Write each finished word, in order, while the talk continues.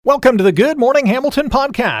Welcome to the Good Morning Hamilton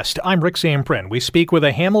podcast. I'm Rick Samprin. We speak with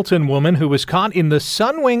a Hamilton woman who was caught in the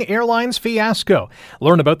Sunwing Airlines fiasco.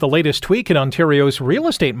 Learn about the latest tweak in Ontario's real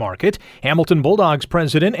estate market. Hamilton Bulldogs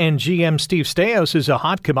president and GM Steve Staios is a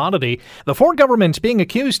hot commodity. The Ford government being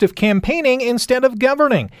accused of campaigning instead of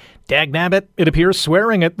governing. Dagnabbit, it appears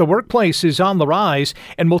swearing at the workplace is on the rise,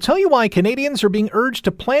 and we'll tell you why Canadians are being urged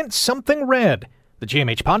to plant something red. The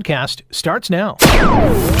GMH podcast starts now.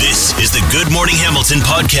 This is the Good Morning Hamilton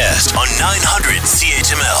podcast on 900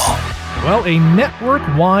 CHML. Well, a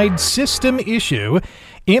network-wide system issue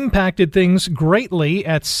impacted things greatly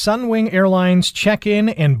at Sunwing Airlines check-in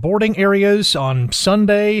and boarding areas on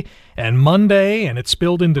Sunday and Monday, and it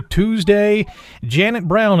spilled into Tuesday. Janet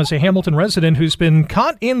Brown is a Hamilton resident who's been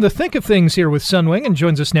caught in the thick of things here with Sunwing and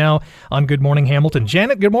joins us now on Good Morning Hamilton.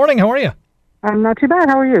 Janet, good morning. How are you? I'm not too bad.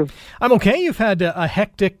 How are you? I'm okay. You've had a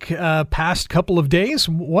hectic past couple of days.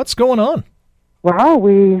 What's going on? Well,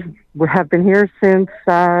 we have been here since,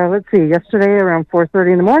 yesterday around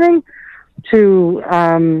 4:30 in the morning to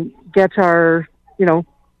get our,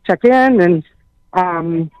 check in and,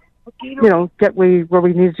 get where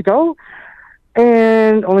we needed to go.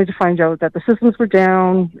 And only to find out that the systems were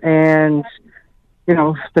down and,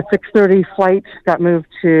 the 6:30 flight got moved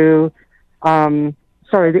to...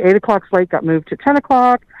 the 8 o'clock flight got moved to 10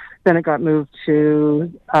 o'clock, then it got moved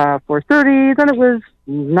to 4:30, then it was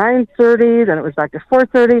 9:30, then it was back to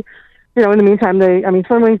 4:30. In the meantime,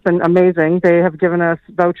 Sunwing's been amazing. They have given us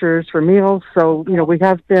vouchers for meals, so, we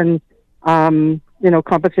have been,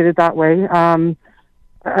 compensated that way. I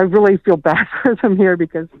really feel bad for them here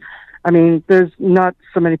because, there's not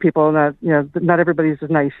so many people that, not everybody's as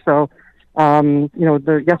nice. So,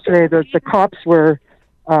 yesterday the cops were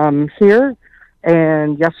here.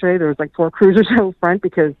 And yesterday there was like 4 cruisers out front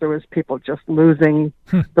because there was people just losing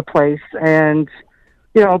the place. And,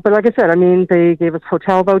 but like I said, they gave us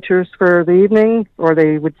hotel vouchers for the evening, or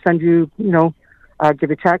they would send you, give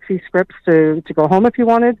you taxi scripts to go home if you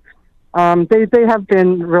wanted. They have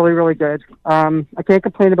been really, really good. I can't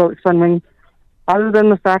complain about Sunwing other than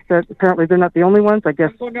the fact that apparently they're not the only ones. I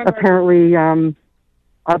guess apparently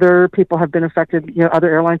other people have been affected, other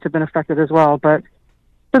airlines have been affected as well. But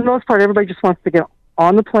for the most part, everybody just wants to get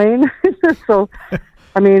on the plane. So,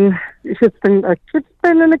 it's been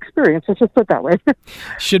an experience. Let's just put it that way.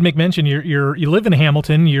 Should make mention, you live in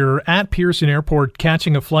Hamilton. You're at Pearson Airport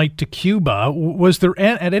catching a flight to Cuba. Was there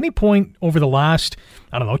at any point over the last,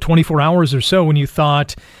 24 hours or so when you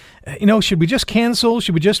thought, should we just cancel?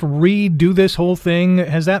 Should we just redo this whole thing?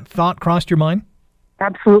 Has that thought crossed your mind?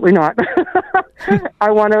 Absolutely not. I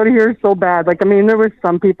want out of here so bad. There were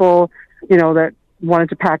some people, that wanted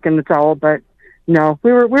to pack in the towel, but no,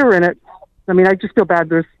 we were in it. I just feel bad.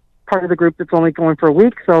 There's part of the group that's only going for a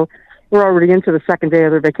week, so we're already into the second day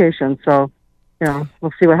of their vacation. So,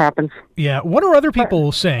 we'll see what happens. Yeah. What are other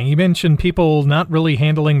people saying? You mentioned people not really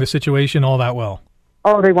handling the situation all that well.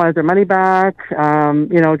 Oh, they wanted their money back.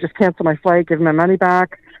 Just cancel my flight, give them my money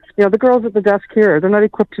back. The girls at the desk here, they're not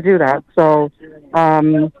equipped to do that. So,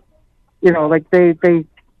 they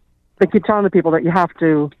keep telling the people that you have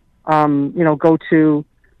to, go to,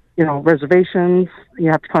 reservations.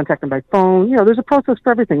 You have to contact them by phone. There's a process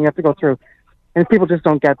for everything you have to go through. And people just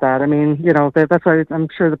don't get that. That's why I'm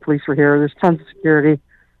sure the police were here. There's tons of security.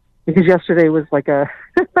 Because yesterday was like it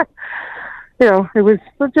was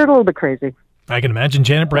legit a little bit crazy. I can imagine.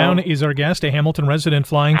 Janet Brown is our guest, a Hamilton resident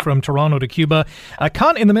flying from Toronto to Cuba.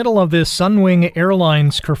 Caught in the middle of this Sunwing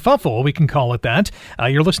Airlines kerfuffle, we can call it that.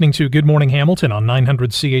 You're listening to Good Morning Hamilton on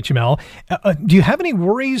 900 CHML. Do you have any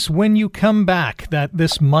worries when you come back that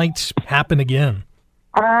this might happen again?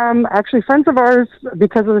 Actually, friends of ours,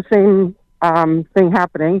 because of the same thing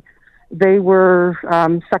happening, they were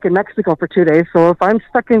stuck in Mexico for 2 days. So if I'm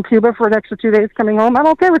stuck in Cuba for an extra 2 days coming home, I'm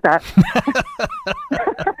okay with that.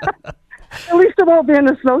 At least it won't be in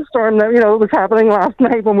the snowstorm that was happening last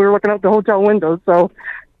night when we were looking out the hotel windows. So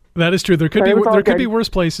that is true. There could be worse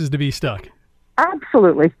places to be stuck.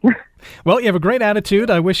 Absolutely. Well, you have a great attitude.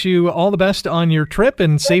 I wish you all the best on your trip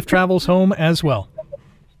and safe travels home as well.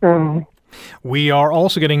 We are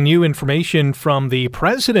also getting new information from the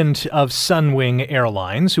president of Sunwing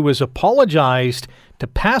Airlines, who has apologized to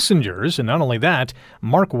passengers, and not only that,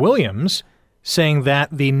 Mark Williams, saying that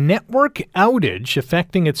the network outage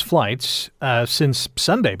affecting its flights since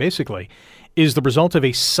Sunday, basically, is the result of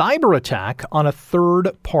a cyber attack on a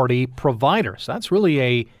third-party provider. So that's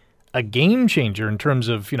really a game changer in terms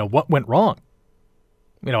of what went wrong.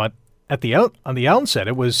 On the outset,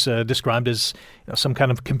 it was described as some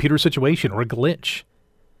kind of computer situation or a glitch.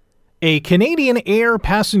 A Canadian Air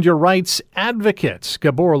passenger rights advocate,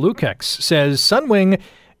 Gabor Lukacs, says Sunwing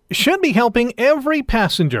should be helping every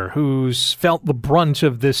passenger who's felt the brunt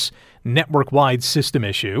of this network-wide system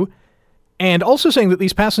issue, and also saying that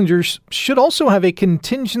these passengers should also have a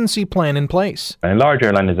contingency plan in place. A large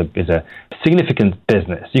airline is a significant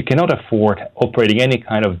business. You cannot afford operating any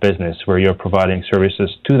kind of business where you're providing services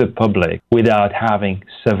to the public without having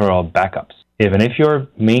several backups. Even if your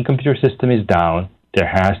main computer system is down, there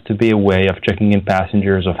has to be a way of checking in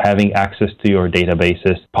passengers, of having access to your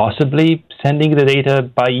databases, possibly sending the data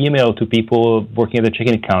by email to people working at the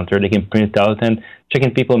check-in counter. They can print it out and check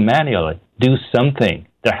in people manually. Do something.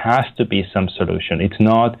 There has to be some solution. It's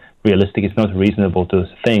not realistic, it's not reasonable to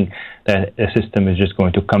think that a system is just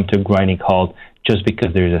going to come to a grinding halt just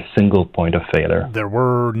because there is a single point of failure. There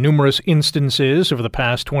were numerous instances over the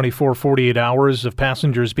past 24, 48 hours of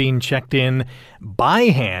passengers being checked in by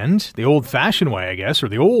hand, the old-fashioned way, I guess, or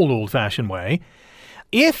the old-fashioned way.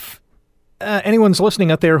 If anyone's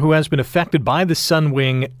listening out there who has been affected by the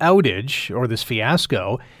Sunwing outage or this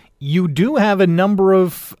fiasco, you do have a number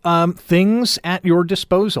of things at your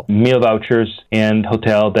disposal. Meal vouchers and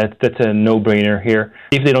hotel, that's a no-brainer here.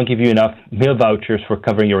 If they don't give you enough meal vouchers for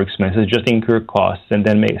covering your expenses, just incur costs and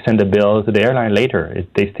then send a bill to the airline later.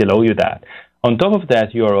 They still owe you that. On top of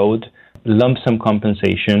that, you are owed lump sum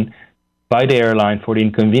compensation by the airline for the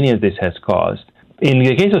inconvenience this has caused. In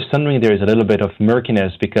the case of Sunwing, there is a little bit of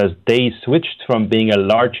murkiness because they switched from being a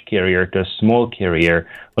large carrier to a small carrier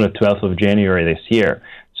on the 12th of January this year.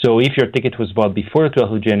 So if your ticket was bought before the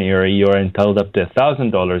 12th of January, you're entitled up to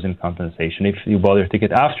 $1,000 in compensation. If you bought your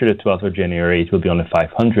ticket after the 12th of January, it will be only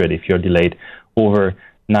 $500 if you're delayed over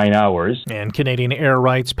 9 hours. And Canadian Air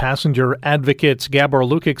Rights passenger advocate Gabor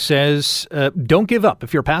Lukic says, don't give up.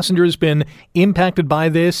 If your passenger has been impacted by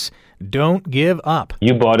this, don't give up.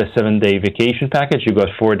 You bought a 7-day vacation package. You got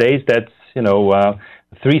 4 days. That's,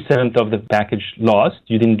 3/7 of the package lost.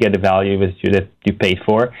 You didn't get the value that you paid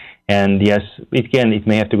for. And yes, it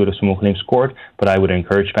may have to go to small claims court, but I would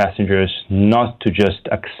encourage passengers not to just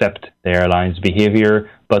accept the airline's behavior,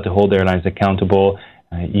 but to hold the airlines accountable.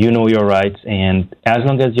 You know your rights, and as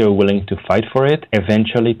long as you're willing to fight for it,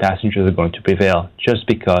 eventually passengers are going to prevail, just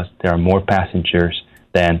because there are more passengers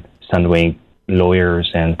than Sunwing lawyers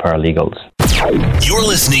and paralegals. You're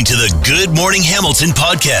listening to the Good Morning Hamilton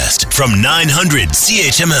podcast from 900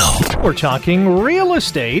 CHML. We're talking real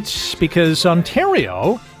estate because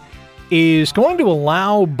Ontario is going to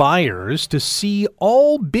allow buyers to see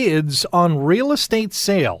all bids on real estate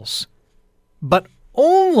sales, but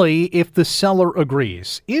only if the seller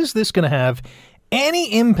agrees. Is this going to have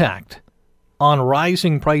any impact on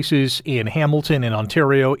rising prices in Hamilton, in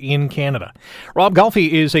Ontario, in Canada? Rob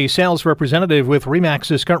Golfi is a sales representative with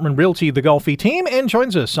RE/MAX Escarpment Realty, the Golfi team, and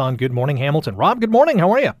joins us on Good Morning Hamilton. Rob, good morning.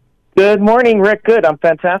 How are you? Good morning, Rick. Good. I'm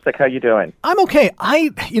fantastic. How you doing? I'm okay.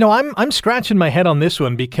 I'm scratching my head on this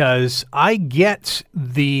one because I get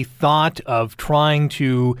the thought of trying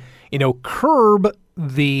to, curb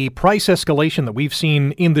the price escalation that we've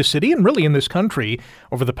seen in the city and really in this country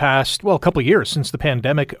over the past, couple of years since the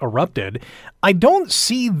pandemic erupted. I don't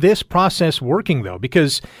see this process working, though,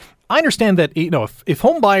 because I understand that, if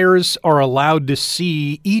home buyers are allowed to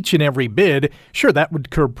see each and every bid, sure, that would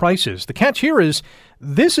curb prices. The catch here is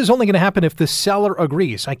this is only going to happen if the seller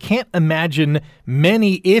agrees. I can't imagine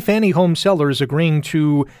many, if any, home sellers agreeing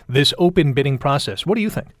to this open bidding process. What do you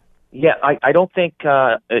think? Yeah, I don't think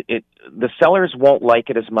the sellers won't like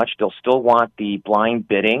it as much. They'll still want the blind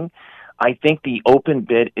bidding. I think the open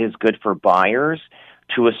bid is good for buyers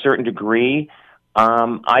to a certain degree.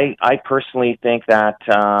 I personally think that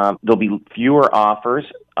there'll be fewer offers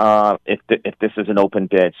if this is an open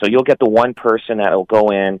bid. So you'll get the one person that will go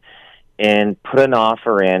in and put an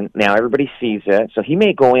offer in. Now everybody sees it, so he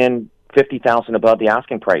may go in $50,000 above the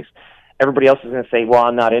asking price. Everybody else is going to say, "Well,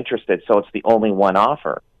 I'm not interested." So it's the only one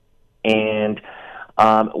offer. And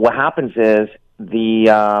what happens is the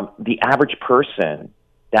average person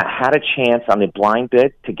that had a chance on the blind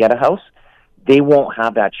bid to get a house, they won't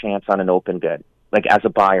have that chance on an open bid, like as a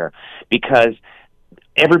buyer, because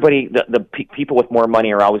everybody, the people with more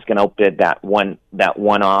money are always going to outbid that one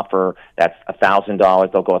offer. That's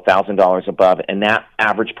 $1,000. They'll go $1,000 above, and that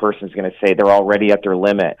average person is going to say they're already at their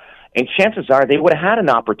limit. And chances are they would have had an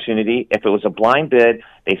opportunity if it was a blind bid.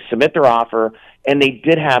 They submit their offer, and they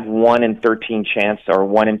did have 1 in 13 chance or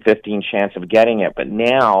 1 in 15 chance of getting it. But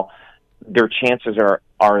now their chances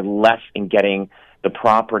are less in getting the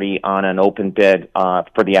property on an open bid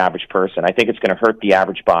for the average person. I think it's going to hurt the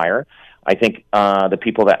average buyer. I think the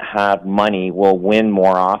people that have money will win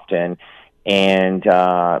more often, and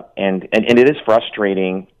it is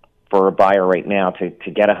frustrating for a buyer right now to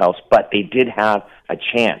get a house, but they did have a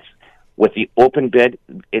chance With the open bid,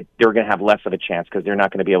 they're going to have less of a chance because they're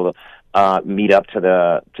not going to be able to meet up to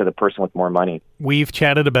the person with more money. We've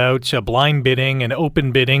chatted about blind bidding and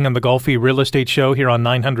open bidding on the Golfi Real Estate Show here on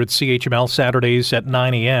 900 CHML Saturdays at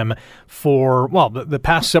 9 a.m. for, well, the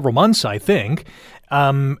past several months, I think.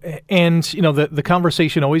 And, the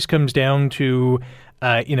conversation always comes down to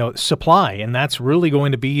supply, and that's really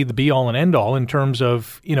going to be the be-all and end-all in terms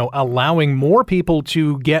of, allowing more people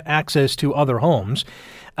to get access to other homes.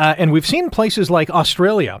 And we've seen places like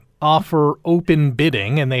Australia offer open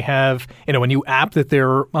bidding, and they have, a new app that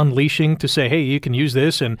they're unleashing to say, hey, you can use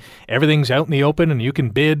this, and everything's out in the open, and you can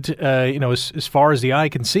bid, as far as the eye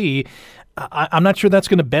can see. I'm not sure that's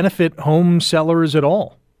going to benefit home sellers at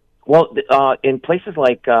all. Well, in places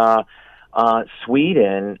like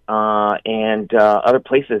Sweden and other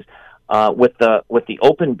places, with the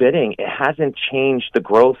open bidding, it hasn't changed the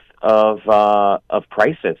growth of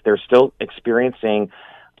prices. They're still experiencing,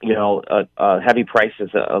 heavy prices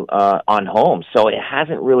on homes, so it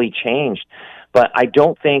hasn't really changed. But I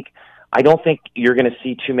don't think you're going to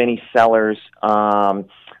see too many sellers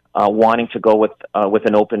wanting to go with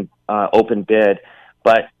an open bid.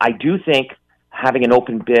 But I do think having an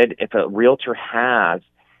open bid, if a realtor has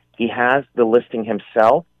the listing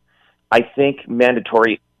himself, I think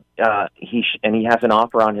mandatory. He has an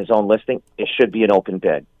offer on his own listing. It should be an open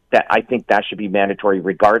bid. I think that should be mandatory,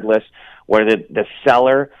 regardless whether the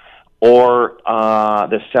seller or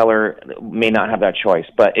the seller may not have that choice.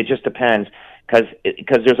 But it just depends, because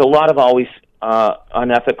there's a lot of always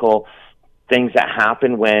unethical things that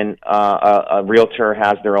happen when a realtor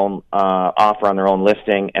has their own offer on their own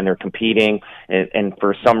listing and they're competing, and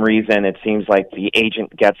for some reason it seems like the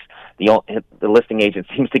agent gets the listing agent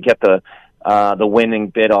seems to get the winning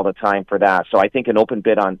bid all the time for that. So I think an open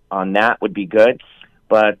bid on that would be good,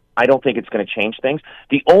 but I don't think it's going to change things.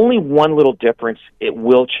 The only one little difference it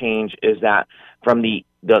will change is that from the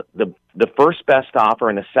first best offer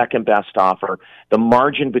and the second best offer, the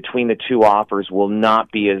margin between the two offers will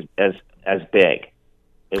not be as big.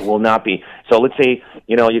 It will not be. So let's say,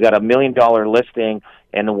 you got $1 million listing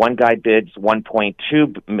and the one guy bids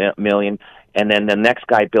 $1.2 million, and then the next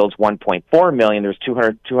guy builds $1.4 million. There's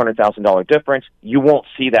 $200,000 difference. You won't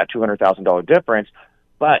see that $200,000 difference,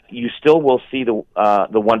 but you still will see the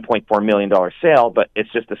 $1.4 million sale, but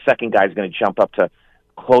it's just the second guy's going to jump up to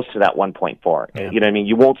close to that 1.4. Yeah. You know what I mean?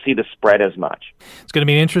 You won't see the spread as much. It's going to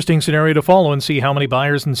be an interesting scenario to follow and see how many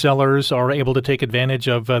buyers and sellers are able to take advantage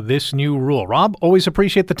of this new rule. Rob, always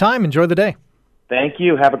appreciate the time. Enjoy the day. Thank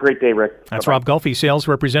you. Have a great day, Rick. That's Bye-bye. Rob Golfi, sales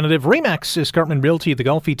representative, RE/MAX Escarpment Realty, the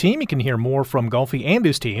Golfi team. You can hear more from Golfi and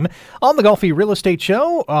his team on the Golfi Real Estate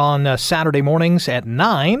Show on Saturday mornings at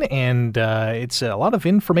 9, and it's a lot of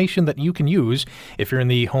information that you can use if you're in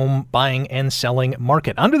the home buying and selling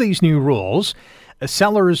market. Under these new rules,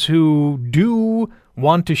 sellers who do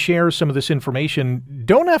want to share some of this information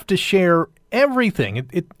don't have to share everything.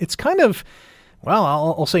 It's kind of, well,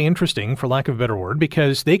 I'll say interesting, for lack of a better word,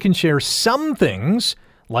 because they can share some things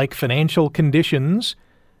like financial conditions,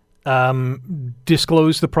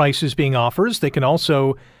 disclose the prices being offered. They can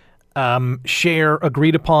also share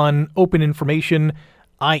agreed upon open information,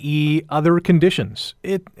 i.e. other conditions.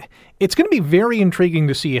 It's going to be very intriguing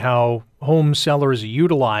to see how home sellers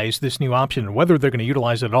utilize this new option, whether they're going to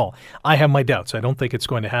utilize it at all. I have my doubts. I don't think it's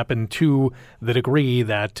going to happen to the degree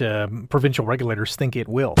that provincial regulators think it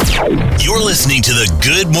will. You're listening to the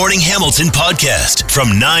Good Morning Hamilton podcast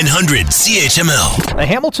from 900 CHML. The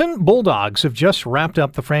Hamilton Bulldogs have just wrapped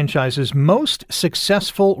up the franchise's most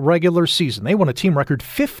successful regular season. They won a team record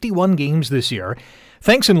 51 games this year,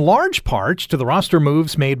 thanks in large part to the roster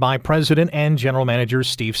moves made by President and General Manager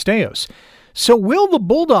Steve Staios. So will the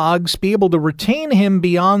Bulldogs be able to retain him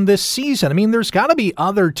beyond this season? I mean, there's got to be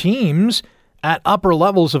other teams at upper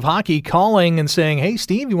levels of hockey calling and saying, hey,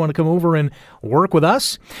 Steve, you want to come over and work with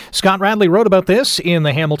us? Scott Radley wrote about this in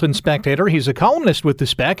the Hamilton Spectator. He's a columnist with the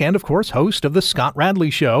Spec and, of course, host of the Scott Radley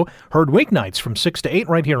Show, heard weeknights from 6 to 8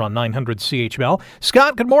 right here on 900 CHML.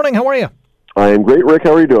 Scott, good morning. How are you? I am great, Rick.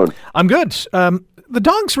 How are you doing? I'm good. The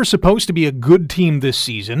Dogs were supposed to be a good team this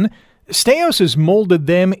season. Staios has molded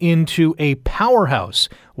them into a powerhouse.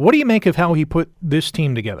 What do you make of how he put this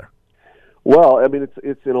team together? Well, I mean,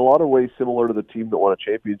 it's in a lot of ways similar to the team that won a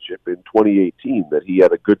championship in 2018, that he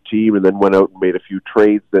had a good team and then went out and made a few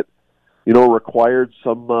trades that, required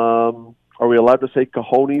some, are we allowed to say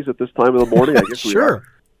cojones at this time of the morning? I guess sure. We are.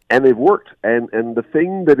 And they've worked. And the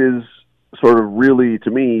thing that is sort of really,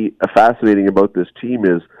 to me, fascinating about this team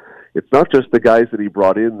is it's not just the guys that he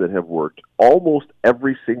brought in that have worked. Almost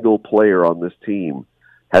every single player on this team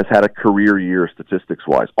has had a career year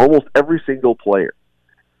statistics-wise. Almost every single player.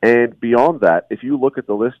 And beyond that, if you look at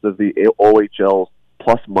the list of the OHL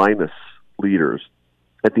plus-minus leaders,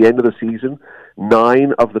 at the end of the season,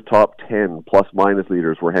 9 of the top 10 plus-minus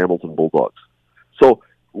leaders were Hamilton Bulldogs. So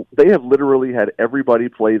they have literally had everybody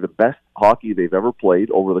play the best hockey they've ever played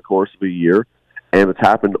over the course of a year, and it's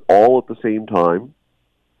happened all at the same time.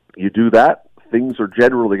 You do that, things are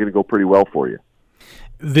generally going to go pretty well for you.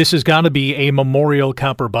 This has got to be a Memorial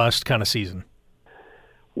Cup or bust kind of season.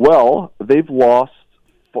 Well, they've lost.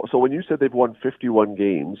 So when you said they've won 51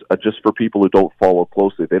 games, just for people who don't follow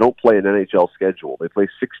closely, they don't play an NHL schedule. They play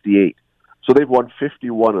 68. So they've won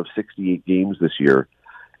 51 of 68 games this year,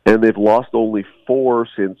 and they've lost only 4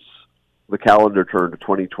 since the calendar turned to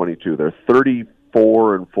 2022. They're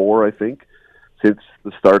 34-4, I think, since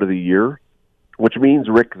the start of the year, which means,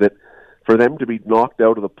 Rick, that for them to be knocked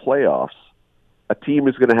out of the playoffs, a team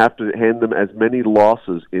is going to have to hand them as many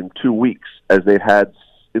losses in 2 weeks as they've had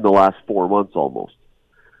in the last 4 months almost.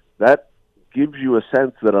 That gives you a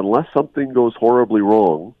sense that unless something goes horribly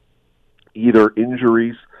wrong, either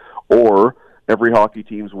injuries or every hockey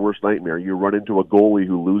team's worst nightmare, you run into a goalie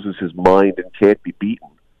who loses his mind and can't be beaten,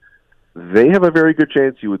 they have a very good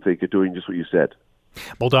chance, you would think, of doing just what you said.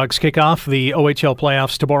 Bulldogs kick off the OHL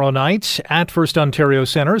playoffs tomorrow night at First Ontario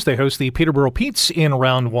Centres. They host the Peterborough Petes in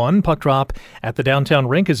round 1. Puck drop at the downtown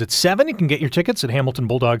rink is at 7. You can get your tickets at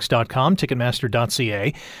hamiltonbulldogs.com,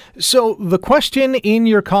 ticketmaster.ca. So the question in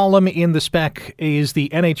your column in the spec is the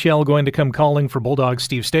NHL going to come calling for Bulldogs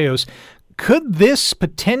Steve Staios. Could this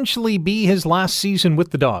potentially be his last season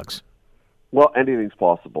with the Dogs? Well, anything's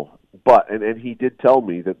possible. But, and he did tell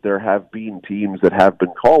me that there have been teams that have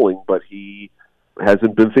been calling, but he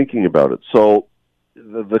hasn't been thinking about it. So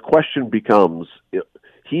the question becomes,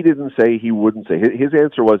 he didn't say he wouldn't say. His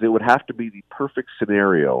answer was it would have to be the perfect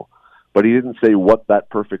scenario, but he didn't say what that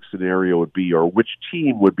perfect scenario would be or which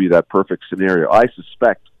team would be that perfect scenario. I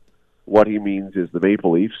suspect what he means is the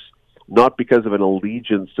Maple Leafs, not because of an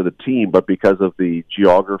allegiance to the team, but because of the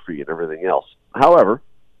geography and everything else. However,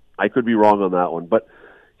 I could be wrong on that one, but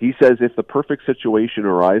he says if the perfect situation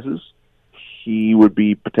arises, he would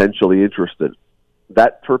be potentially interested.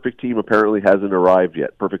 That perfect team apparently hasn't arrived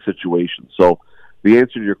yet, perfect situation. So the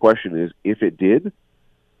answer to your question is, if it did,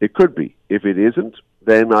 it could be. If it isn't,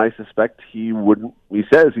 then I suspect he wouldn't. He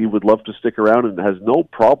says he would love to stick around and has no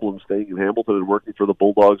problem staying in Hamilton and working for the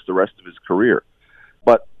Bulldogs the rest of his career.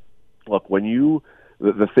 But look,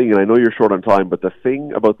 the thing, and I know you're short on time, but the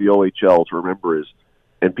thing about the OHL to remember is,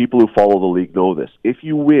 and people who follow the league know this, if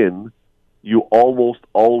you win, you almost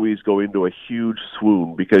always go into a huge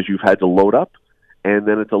swoon because you've had to load up. And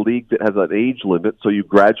then it's a league that has an age limit, so you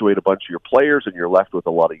graduate a bunch of your players, and you're left with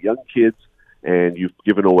a lot of young kids, and you've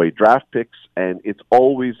given away draft picks, and it's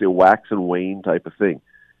always a wax and wane type of thing.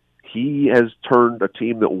 He has turned a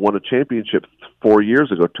team that won a championship 4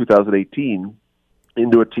 years ago, 2018,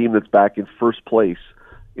 into a team that's back in first place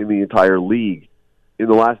in the entire league. In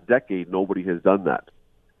the last decade, nobody has done that.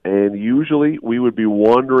 And usually we would be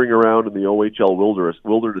wandering around in the OHL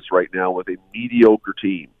wilderness right now with a mediocre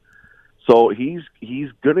team. So he's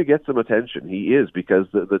going to get some attention. He is, because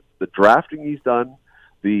the drafting he's done,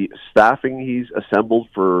 the staffing he's assembled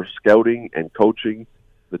for scouting and coaching,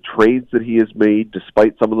 the trades that he has made,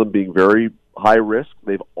 despite some of them being very high risk,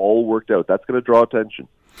 they've all worked out. That's going to draw attention.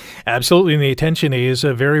 Absolutely, and the attention is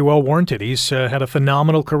very well warranted. He's had a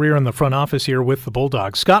phenomenal career in the front office here with the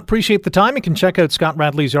Bulldogs. Scott, appreciate the time. You can check out Scott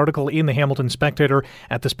Radley's article in the Hamilton Spectator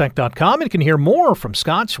at thespec.com, and you can hear more from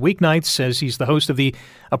Scott weeknights as he's the host of the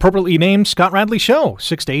appropriately named Scott Radley Show,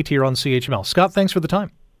 6 to 8 here on CHML. Scott, thanks for the time.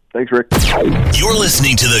 Thanks, Rick. You're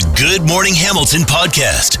listening to the Good Morning Hamilton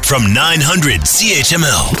podcast from 900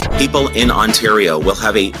 CHML. People in Ontario will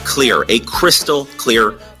have a crystal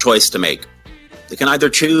clear choice to make. They can either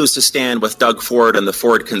choose to stand with Doug Ford and the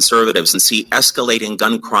Ford Conservatives and see escalating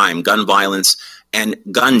gun crime, gun violence, and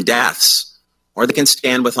gun deaths, or they can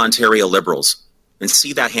stand with Ontario Liberals and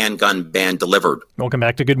see that handgun ban delivered. Welcome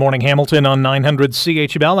back to Good Morning Hamilton on 900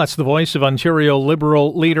 CHML. That's the voice of Ontario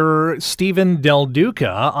Liberal leader Stephen Del Duca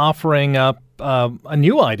offering up a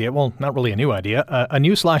new idea. Well, not really a new idea, a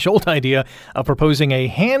new/old idea of proposing a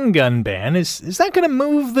handgun ban. Is that going to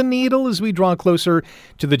move the needle as we draw closer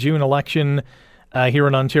to the June election here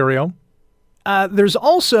in Ontario? There's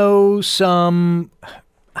also some,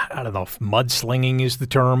 I don't know if mudslinging is the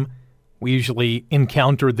term. We usually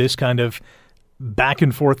encounter this kind of back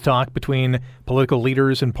and forth talk between political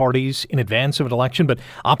leaders and parties in advance of an election, but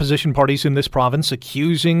opposition parties in this province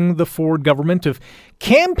accusing the Ford government of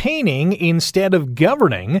campaigning instead of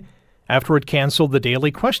governing after it canceled the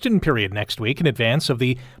daily question period next week in advance of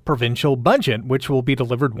the provincial budget, which will be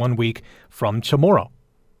delivered 1 week from tomorrow.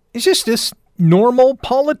 Is this normal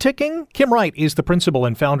politicking? Kim Wright is the principal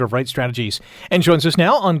and founder of Right Strategies and joins us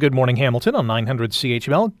now on Good Morning Hamilton on 900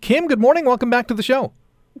 CHML. Kim, good morning. Welcome back to the show.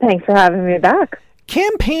 Thanks for having me back.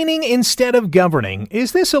 Campaigning instead of governing.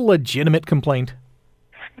 Is this a legitimate complaint?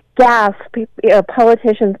 Gasp.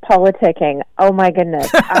 Politicians politicking. Oh, my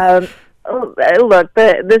goodness. Look,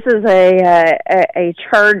 this is a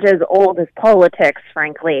charge as old as politics,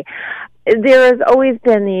 frankly. There has always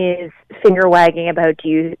been these finger wagging about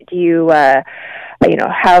do you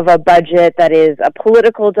have a budget that is a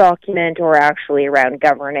political document or actually around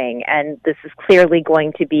governing, and this is clearly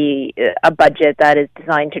going to be a budget that is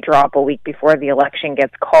designed to drop a week before the election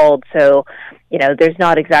gets called. So, there's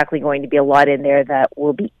not exactly going to be a lot in there that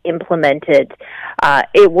will be implemented.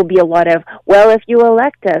 It will be a lot of, well, if you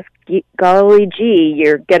elect us, golly gee,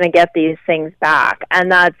 you're going to get these things back.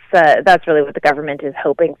 And that's really what the government is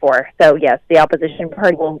hoping for. So, yes, the opposition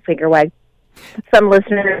party will figure wag. Some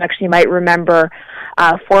listeners actually might remember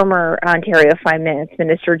former Ontario Finance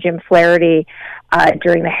Minister Jim Flaherty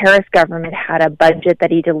during the Harris government had a budget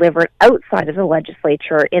that he delivered outside of the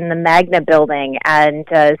legislature in the Magna building. And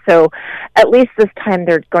so at least this time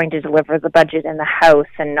they're going to deliver the budget in the House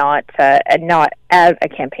and not as a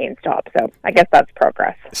campaign stop. So I guess that's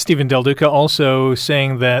progress. Stephen Del Duca also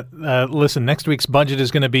saying that, listen, next week's budget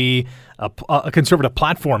is going to be a Conservative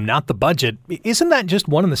platform, not the budget. Isn't that just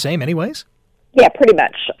one and the same anyways? Yeah, pretty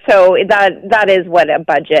much. So that is what a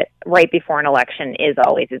budget right before an election is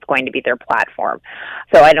always. It's going to be their platform.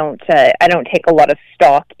 So I don't take a lot of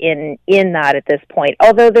stock in that at this point.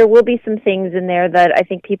 Although there will be some things in there that I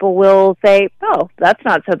think people will say, oh, that's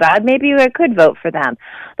not so bad. Maybe I could vote for them.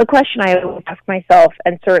 The question I always ask myself,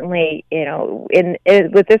 and certainly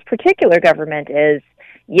with this particular government, is,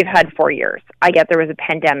 you've had 4 years. I get there was a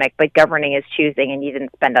pandemic, but governing is choosing, and you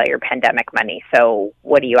didn't spend all your pandemic money. So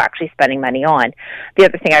what are you actually spending money on? The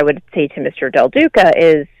other thing I would say to Mr. Del Duca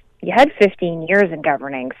is, you had 15 years in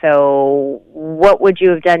governing, so what would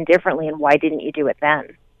you have done differently, and why didn't you do it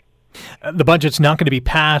then? The budget's not going to be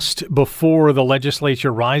passed before the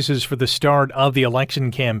legislature rises for the start of the election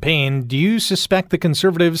campaign. Do you suspect the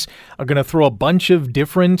Conservatives are going to throw a bunch of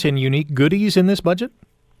different and unique goodies in this budget?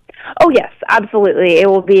 Oh, yes, absolutely. It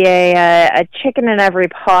will be a chicken in every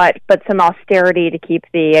pot, but some austerity to keep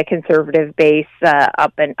the Conservative base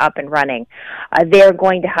up and running. They're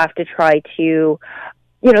going to have to try to,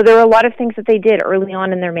 there are a lot of things that they did early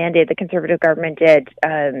on in their mandate, the Conservative government did.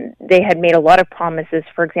 They had made a lot of promises,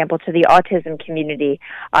 for example, to the autism community,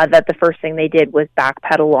 that the first thing they did was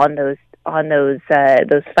backpedal on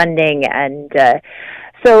those funding, and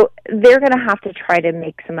so they're going to have to try to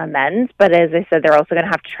make some amends, but as I said, they're also going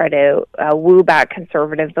to have to try to woo back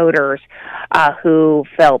Conservative voters who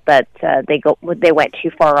felt that they went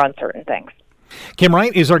too far on certain things. Kim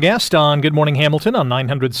Wright is our guest on Good Morning Hamilton on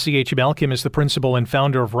 900 CHML. Kim is the principal and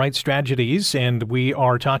founder of Right Strategies, and we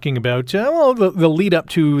are talking about the lead up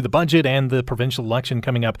to the budget and the provincial election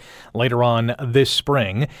coming up later on this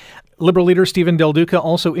spring. Liberal leader Stephen Del Duca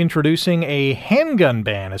also introducing a handgun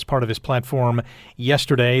ban as part of his platform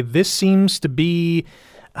yesterday. This seems to be,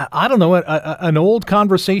 an old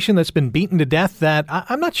conversation that's been beaten to death that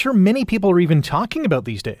I'm not sure many people are even talking about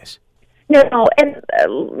these days. No, and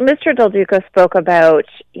Mr. Del Duca spoke about,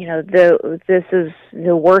 this is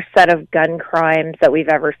the worst set of gun crimes that we've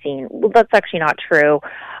ever seen. Well, that's actually not true.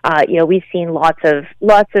 We've seen lots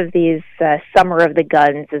of these summer of the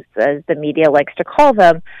guns, as the media likes to call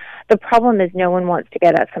them. The problem is no one wants to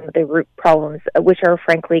get at some of the root problems, which are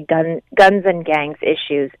frankly guns and gangs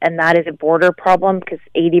issues, and that is a border problem because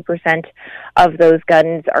 80% of those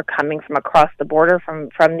guns are coming from across the border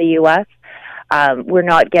from the U.S. We're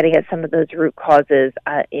not getting at some of those root causes,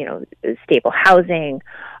 stable housing,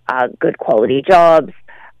 good quality jobs,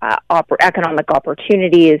 economic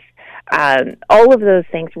opportunities, all of those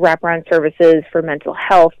things, wraparound services for mental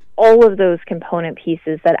health, all of those component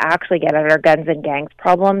pieces that actually get at our guns and gangs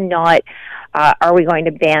problem, not are we going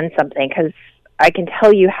to ban something? Because I can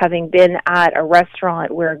tell you, having been at a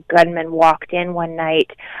restaurant where gunmen walked in one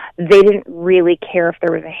night, they didn't really care if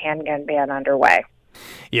there was a handgun ban underway.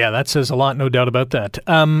 Yeah, that says a lot, no doubt about that.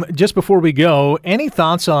 Just before we go, any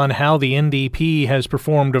thoughts on how the NDP has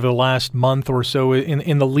performed over the last month or so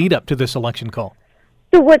in the lead up to this election call?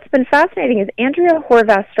 So what's been fascinating is Andrea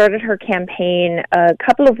Horwath started her campaign a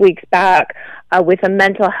couple of weeks back with a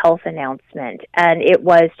mental health announcement, and it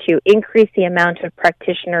was to increase the amount of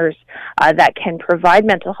practitioners that can provide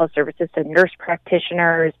mental health services, so nurse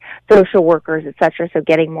practitioners, social workers, et cetera, so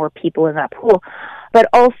getting more people in that pool, but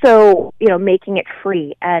also, making it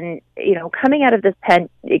free. And, coming out of this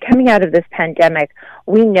pandemic,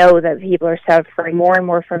 we know that people are suffering more and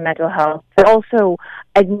more from mental health, but also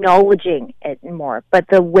acknowledging it more. But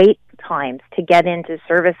the wait times to get into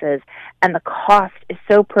services and the cost is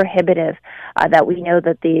so prohibitive that we know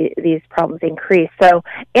that these problems increase. So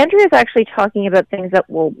Andrea is actually talking about things that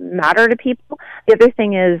will matter to people. The other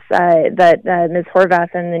thing is that Ms.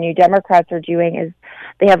 Horvath and the New Democrats are doing is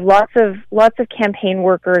they have lots of campaign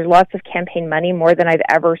workers, lots of campaign money, more than I've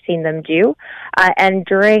ever seen them do. And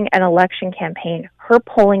during an election campaign, her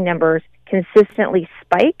polling numbers consistently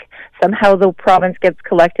spike. Somehow the province gets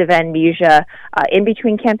collective amnesia in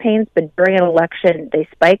between campaigns, but during an election they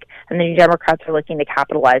spike, and the New Democrats are looking to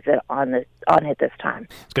capitalize on it this time.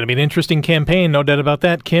 It's going to be an interesting campaign, no doubt about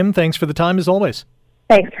that. Kim, thanks for the time as always.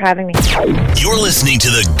 Thanks for having me. You're listening to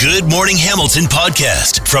the Good Morning Hamilton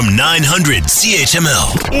podcast from 900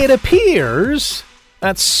 CHML. It appears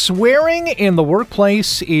that swearing in the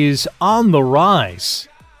workplace is on the rise.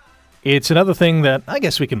 It's another thing that I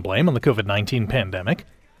guess we can blame on the COVID-19 pandemic.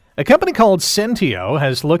 A company called Sentio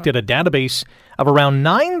has looked at a database of around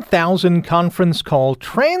 9,000 conference call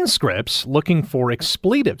transcripts looking for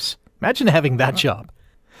expletives. Imagine having that job.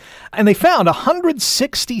 And they found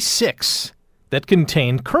 166 that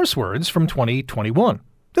contained curse words from 2021.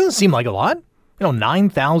 Doesn't seem like a lot.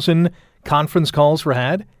 9,000 conference calls were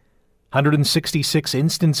had, 166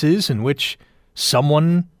 instances in which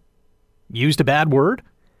someone used a bad word.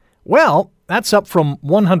 Well, that's up from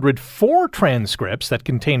 104 transcripts that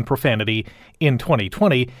contain profanity in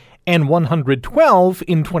 2020 and 112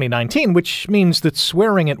 in 2019, which means that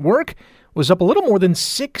swearing at work was up a little more than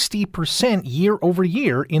 60% year over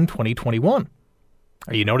year in 2021.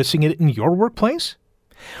 Are you noticing it in your workplace?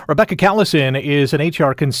 Rebecca Callison is an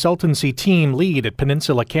HR consultancy team lead at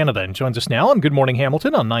Peninsula Canada and joins us now on Good Morning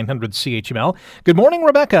Hamilton on 900 CHML. Good morning,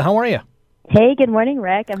 Rebecca. How are you? Hey, good morning,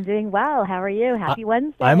 Rick. I'm doing well. How are you? Happy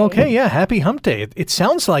Wednesday. I'm okay, yeah. Happy hump day. It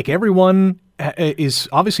sounds like everyone is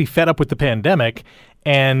obviously fed up with the pandemic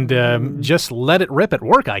and just let it rip at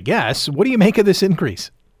work, I guess. What do you make of this increase?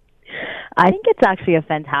 I think it's actually a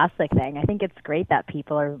fantastic thing. I think it's great that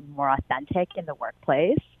people are more authentic in the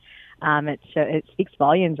workplace. It speaks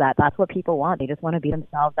volumes that that's what people want. They just want to be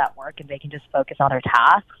themselves at work and they can just focus on their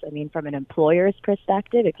tasks. I mean, from an employer's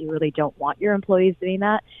perspective, if you really don't want your employees doing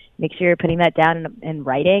that, make sure you're putting that down in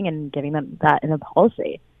writing and giving them that in a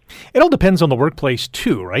policy. It all depends on the workplace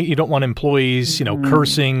too, right? You don't want employees,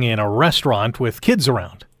 cursing in a restaurant with kids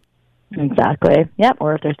around. Exactly. Yep.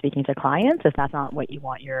 Or if they're speaking to clients, if that's not what you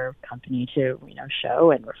want your company to,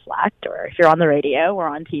 show and reflect, or if you're on the radio or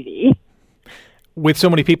on TV. With so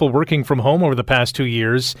many people working from home over the past 2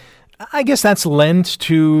 years, I guess that's lent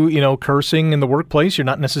to, cursing in the workplace. You're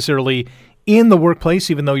not necessarily in the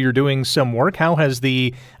workplace, even though you're doing some work. How has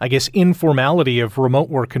the, informality of remote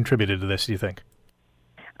work contributed to this, do you think?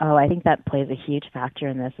 Oh, I think that plays a huge factor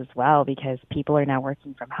in this as well, because people are now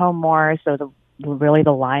working from home more. So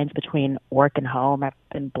the lines between work and home have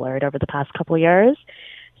been blurred over the past couple of years.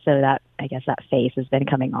 So that, I guess that face has been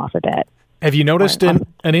coming off a bit. Have you noticed an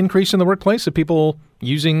increase in the workplace of people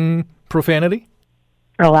using profanity?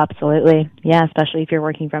 Oh, absolutely. Yeah, especially if you're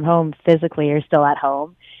working from home. Physically, you're still at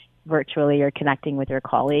home. Virtually, you're connecting with your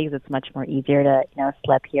colleagues. It's much more easier to,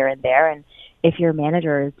 slip here and there. And if your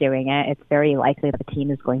manager is doing it, it's very likely that the team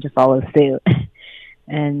is going to follow suit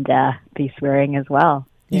and be swearing as well.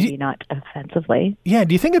 Maybe not offensively. Yeah.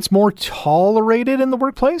 Do you think it's more tolerated in the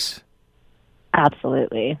workplace?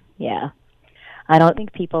 Absolutely. Yeah. I don't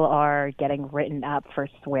think people are getting written up for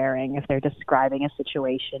swearing if they're describing a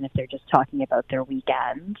situation, if they're just talking about their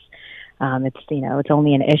weekends. It's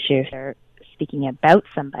only an issue if they're speaking about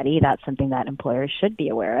somebody. That's something that employers should be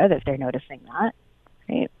aware of if they're noticing that,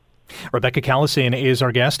 right? Rebecca Callison is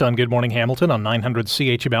our guest on Good Morning Hamilton on 900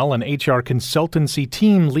 CHML, an HR consultancy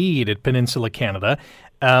team lead at Peninsula Canada.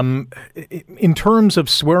 In terms of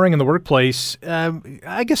swearing in the workplace,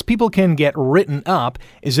 I guess people can get written up.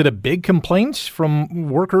 Is it a big complaint from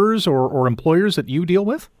workers or employers that you deal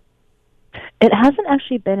with? It hasn't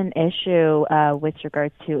actually been an issue with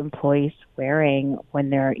regards to employees swearing when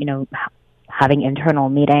they're, having internal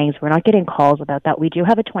meetings. We're not getting calls about that. We do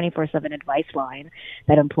have a 24/7 advice line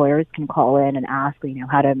that employers can call in and ask,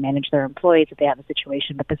 how to manage their employees if they have a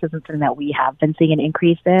situation. But this isn't something that we have been seeing an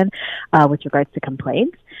increase in with regards to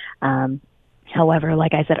complaints. However,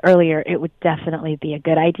 like I said earlier, it would definitely be a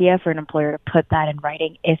good idea for an employer to put that in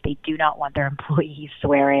writing if they do not want their employees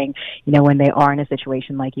swearing, when they are in a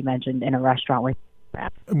situation like you mentioned in a restaurant where.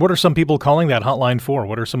 What are some people calling that hotline for?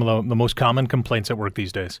 What are some of the most common complaints at work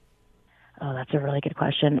these days? Oh, that's a really good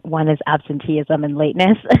question. One is absenteeism and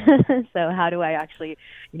lateness. So how do I actually,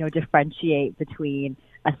 differentiate between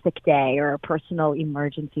a sick day or a personal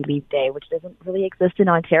emergency leave day, which doesn't really exist in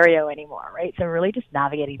Ontario anymore, right? So really just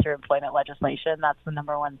navigating through employment legislation, that's the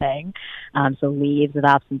number one thing. So leaves of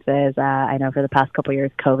absences. I know for the past couple of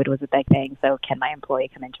years, COVID was a big thing. So can my employee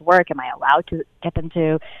come into work? Am I allowed to get them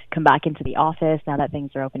to come back into the office now that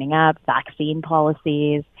things are opening up? Vaccine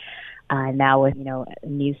policies. Now with, a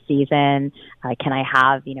new season, can I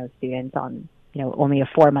have, students on, only a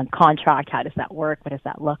 4-month contract? How does that work? What does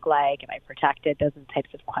that look like? Am I protected? Those are the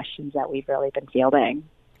types of questions that we've really been fielding.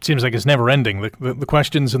 Seems like it's never ending. The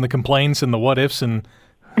questions and the complaints and the what ifs and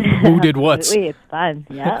who did what. Absolutely, it's fun.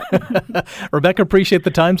 Yeah. Rebecca, appreciate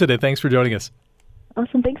the time today. Thanks for joining us.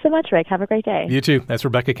 Awesome. Thanks so much, Rick. Have a great day. You too. That's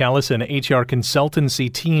Rebecca Callis, an HR consultancy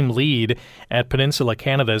team lead at Peninsula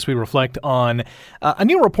Canada, as we reflect on a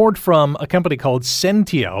new report from a company called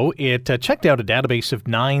Sentio. It checked out a database of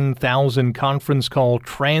 9,000 conference call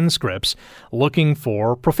transcripts looking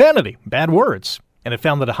for profanity, bad words. And it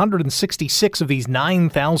found that 166 of these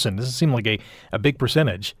 9,000, doesn't seem like a big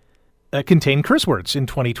percentage, contain curse words in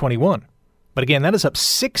 2021. But again, that is up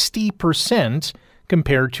 60%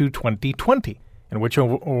 compared to 2020. In which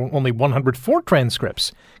only 104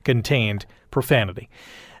 transcripts contained profanity.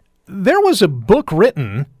 There was a book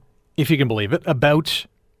written, if you can believe it, about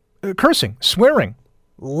cursing, swearing,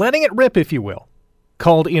 letting it rip, if you will,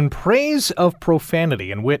 called In Praise of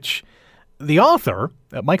Profanity, in which the author,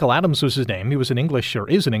 Michael Adams was his name, he was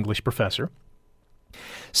is an English professor,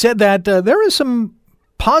 said that there is some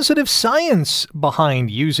positive science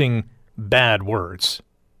behind using bad words,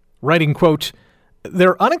 writing, quote,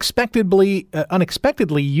 "They're unexpectedly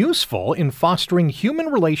useful in fostering human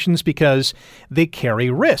relations because they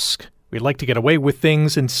carry risk. We like to get away with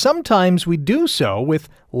things, and sometimes we do so with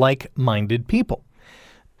like-minded people."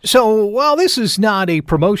 So while this is not a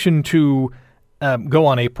promotion to go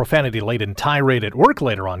on a profanity-laden tirade at work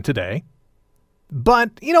later on today,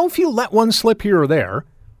 but, if you let one slip here or there,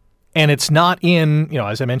 and it's not in,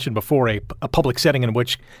 as I mentioned before, a public setting in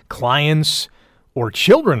which clients or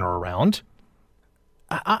children are around,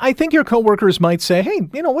 I think your coworkers might say, "Hey,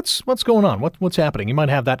 what's going on? What's happening?" You might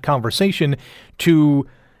have that conversation to,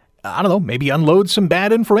 I don't know, maybe unload some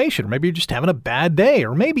bad information. Or maybe you're just having a bad day,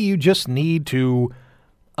 or maybe you just need to,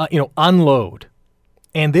 unload.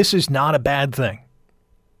 And this is not a bad thing.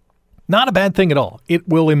 Not a bad thing at all. It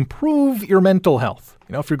will improve your mental health.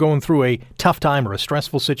 If you're going through a tough time or a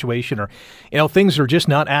stressful situation, or, things are just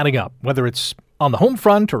not adding up, whether it's on the home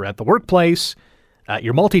front or at the workplace.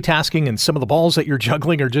 You're multitasking and some of the balls that you're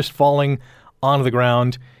juggling are just falling onto the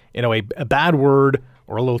ground. A bad word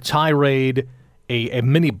or a little tirade, a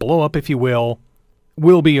mini blow up, if you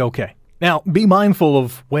will be okay. Now, be mindful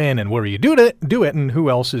of when and where you do it and who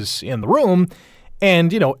else is in the room.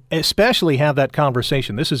 And, especially have that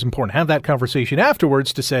conversation. This is important. Have that conversation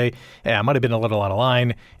afterwards to say, "Hey, I might have been a little out of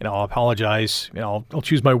line. I'll apologize. I'll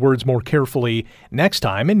choose my words more carefully next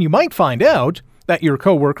time." And you might find out that your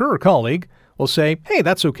coworker or colleague will say, "Hey,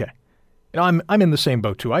 that's okay. I'm in the same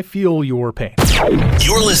boat too. I feel your pain."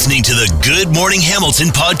 You're listening to the Good Morning Hamilton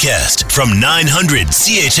podcast from 900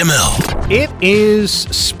 CHML. It is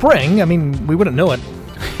spring. I mean, we wouldn't know it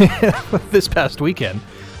this past weekend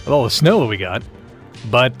with all the snow that we got.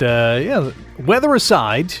 But, weather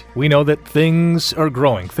aside, we know that things are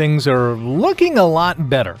growing. Things are looking a lot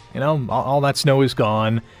better. All that snow is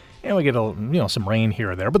gone. We get some rain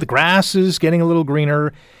here or there, but the grass is getting a little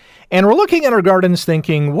greener. And we're looking at our gardens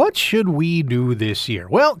thinking, what should we do this year?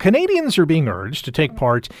 Well, Canadians are being urged to take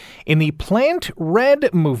part in the Plant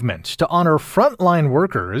Red movement to honor frontline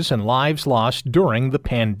workers and lives lost during the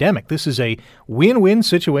pandemic. This is a win-win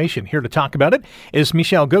situation. Here to talk about it is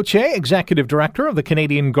Michelle Gauthier, Executive Director of the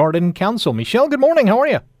Canadian Garden Council. Michelle, good morning. How are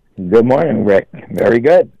you? Good morning, Rick. Very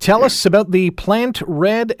good. Tell us about the Plant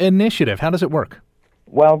Red initiative. How does it work?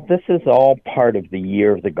 Well, this is all part of the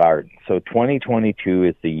Year of the Garden. So 2022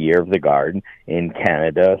 is the Year of the Garden in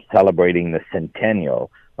Canada, celebrating the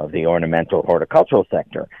centennial of the ornamental horticultural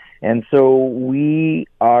sector. And so we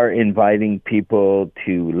are inviting people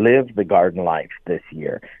to live the garden life this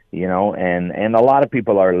year, and a lot of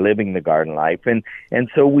people are living the garden life. And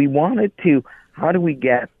so we wanted to, how do we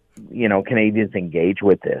get, Canadians engaged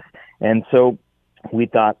with this? And so we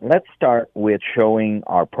thought, let's start with showing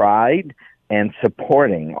our pride and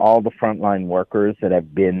supporting all the frontline workers that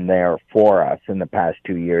have been there for us in the past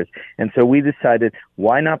 2 years. And so we decided,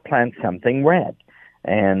 why not plant something red?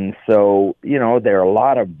 And so, there are a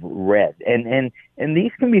lot of red. And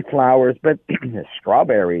these can be flowers, but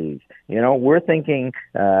strawberries, we're thinking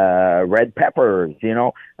red peppers,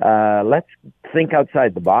 let's think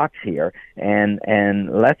outside the box here and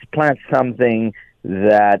let's plant something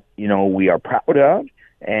that, we are proud of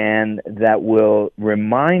and that will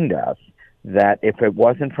remind us that if it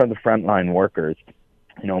wasn't for the frontline workers,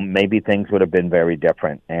 maybe things would have been very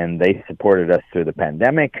different. And they supported us through the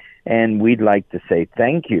pandemic, and we'd like to say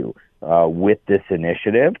thank you with this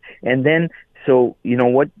initiative. And then, so,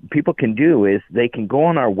 what people can do is they can go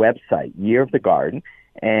on our website, Year of the Garden,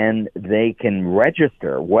 and they can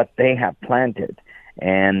register what they have planted.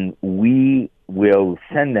 And we will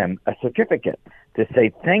send them a certificate to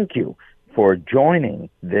say thank you for joining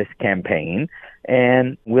this campaign.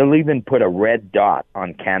 And we'll even put a red dot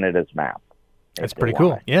on Canada's map. That's pretty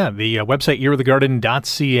cool. Yeah, the website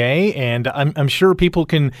yearofthegarden.ca, and I'm sure people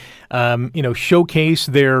can, showcase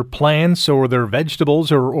their plants or their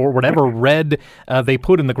vegetables or whatever red they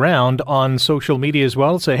put in the ground on social media as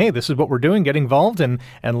well. Say, hey, this is what we're doing. Get involved and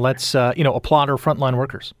let's applaud our frontline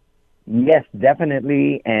workers. Yes,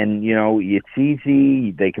 definitely, and it's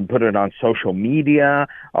easy. They can put it on social media.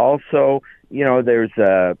 Also, there's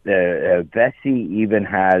Vessi even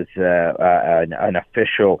has an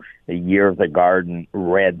official Year of the Garden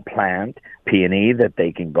red plant, peony, that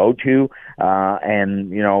they can go to.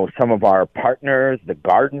 And, some of our partners, the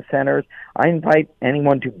garden centers, I invite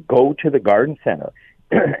anyone to go to the garden center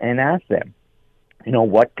and ask them,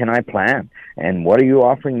 what can I plant? And what are you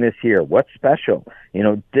offering this year? What's special?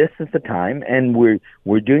 This is the time, and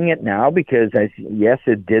we're doing it now because, yes,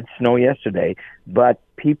 it did snow yesterday, but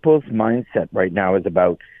people's mindset right now is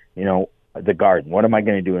about, the garden. What am I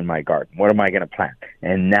going to do in my garden? What am I going to plant?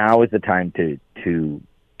 And now is the time to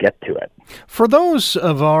get to it. For those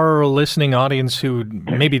of our listening audience who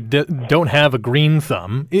maybe don't have a green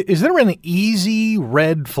thumb, is there an easy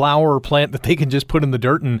red flower plant that they can just put in the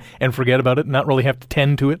dirt and forget about it and not really have to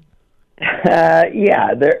tend to it?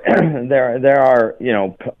 Yeah, there are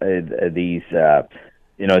these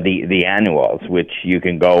the annuals, which you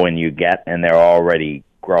can go and you get, and they're already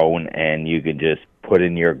grown, and you can just put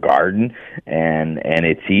in your garden, and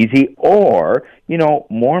it's easy. Or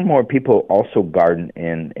more and more people also garden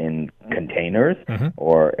in containers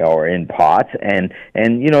or in pots, and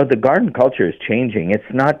the garden culture is changing. It's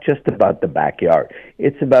not just about the backyard;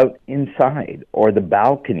 it's about inside or the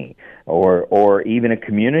balcony or even a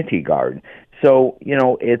community garden. So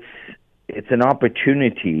it's an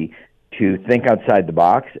opportunity to think outside the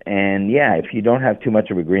box. And if you don't have too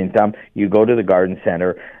much of a green thumb, you go to the garden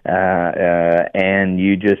center and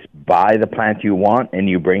you just buy the plant you want and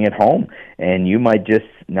you bring it home. And you might just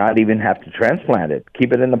not even have to transplant it.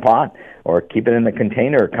 Keep it in the pot or keep it in the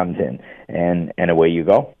container it comes in, and away you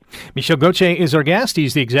go. Michel Gauthier is our guest.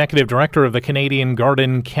 He's the Executive Director of the Canadian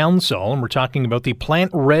Garden Council, and we're talking about the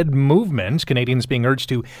Plant Red movement. Canadians being urged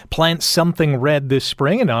to plant something red this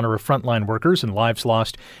spring in honor of frontline workers and lives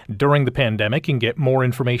lost during the pandemic. You can get more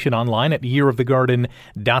information online at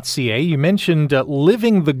yearofthegarden.ca. You mentioned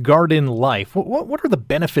living the garden life. What are the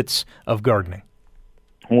benefits of gardening?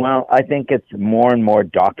 Well, I think it's more and more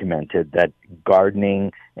documented that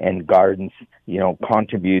gardening and gardens,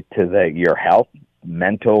 contribute to your health,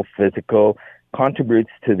 mental, physical,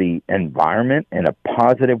 contributes to the environment in a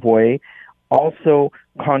positive way, also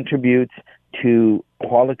contributes to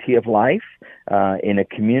quality of life in a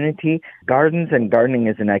community. Gardens and gardening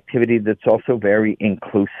is an activity that's also very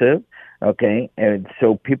inclusive, okay? And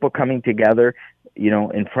so people coming together,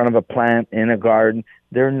 in front of a plant, in a garden,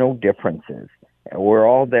 there are no differences. We're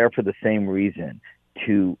all there for the same reason,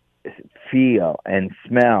 to feel and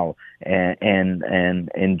smell and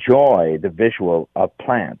enjoy the visual of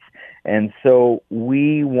plants. And so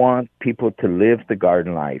we want people to live the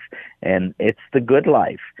garden life, and it's the good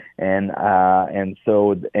life. And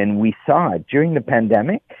we saw it during the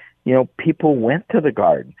pandemic. People went to the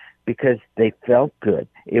garden because they felt good.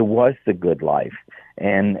 It was the good life.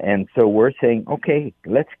 And so we're saying, okay,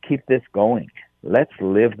 let's keep this going. Let's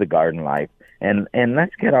live the garden life. And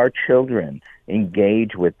let's get our children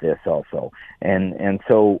engaged with this also. And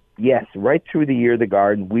so, yes, right through the Year of the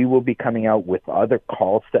Garden, we will be coming out with other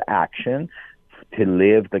calls to action to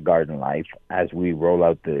live the garden life as we roll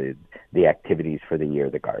out the activities for the Year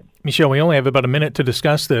of the Garden. Michel, we only have about a minute to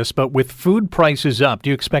discuss this, but with food prices up,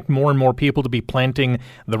 do you expect more and more people to be planting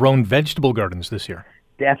their own vegetable gardens this year?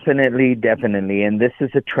 Definitely. And this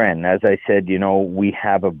is a trend. As I said, we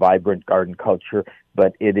have a vibrant garden culture.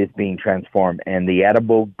 but it is being transformed, and the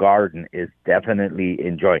edible garden is definitely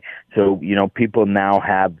enjoying. So, people now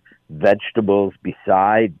have vegetables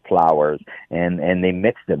beside flowers, and they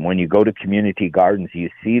mix them. When you go to community gardens, you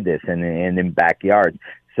see this, and in backyards.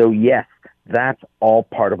 So yes, that's all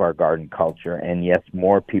part of our garden culture, and yes,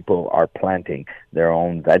 more people are planting their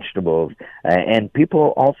own vegetables, and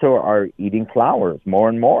people also are eating flowers more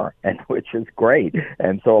and more, and which is great.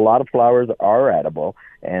 And so a lot of flowers are edible,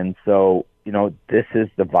 and so this is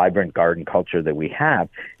the vibrant garden culture that we have.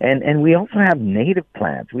 And we also have native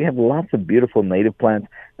plants. We have lots of beautiful native plants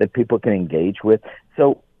that people can engage with.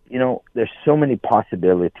 So, there's so many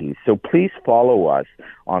possibilities. So please follow us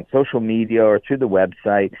on social media or through the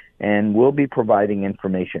website, and we'll be providing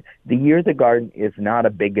information. The Year of the Garden is not a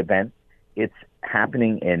big event. It's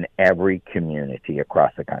happening in every community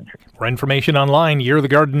across the country. For information online,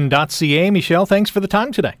 yearofthegarden.ca. Michel, thanks for the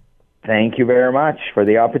time today. Thank you very much for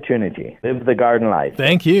the opportunity. Live the garden life.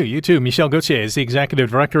 Thank you. You too. Michel Gauthier is the Executive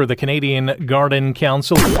Director of the Canadian Garden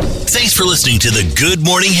Council. Thanks for listening to the Good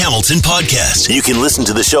Morning Hamilton podcast. You can listen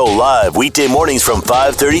to the show live weekday mornings from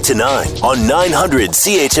 5:30 to 9 on 900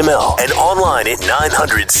 CHML and online at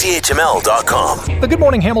 900CHML.com. The Good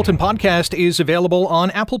Morning Hamilton podcast is available on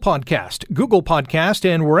Apple Podcast, Google Podcast,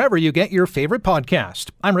 and wherever you get your favorite podcast.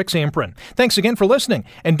 I'm Rick Zamprin. Thanks again for listening.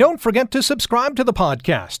 And don't forget to subscribe to the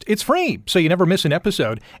podcast. It's free, so you never miss an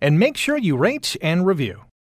episode, and make sure you rate and review.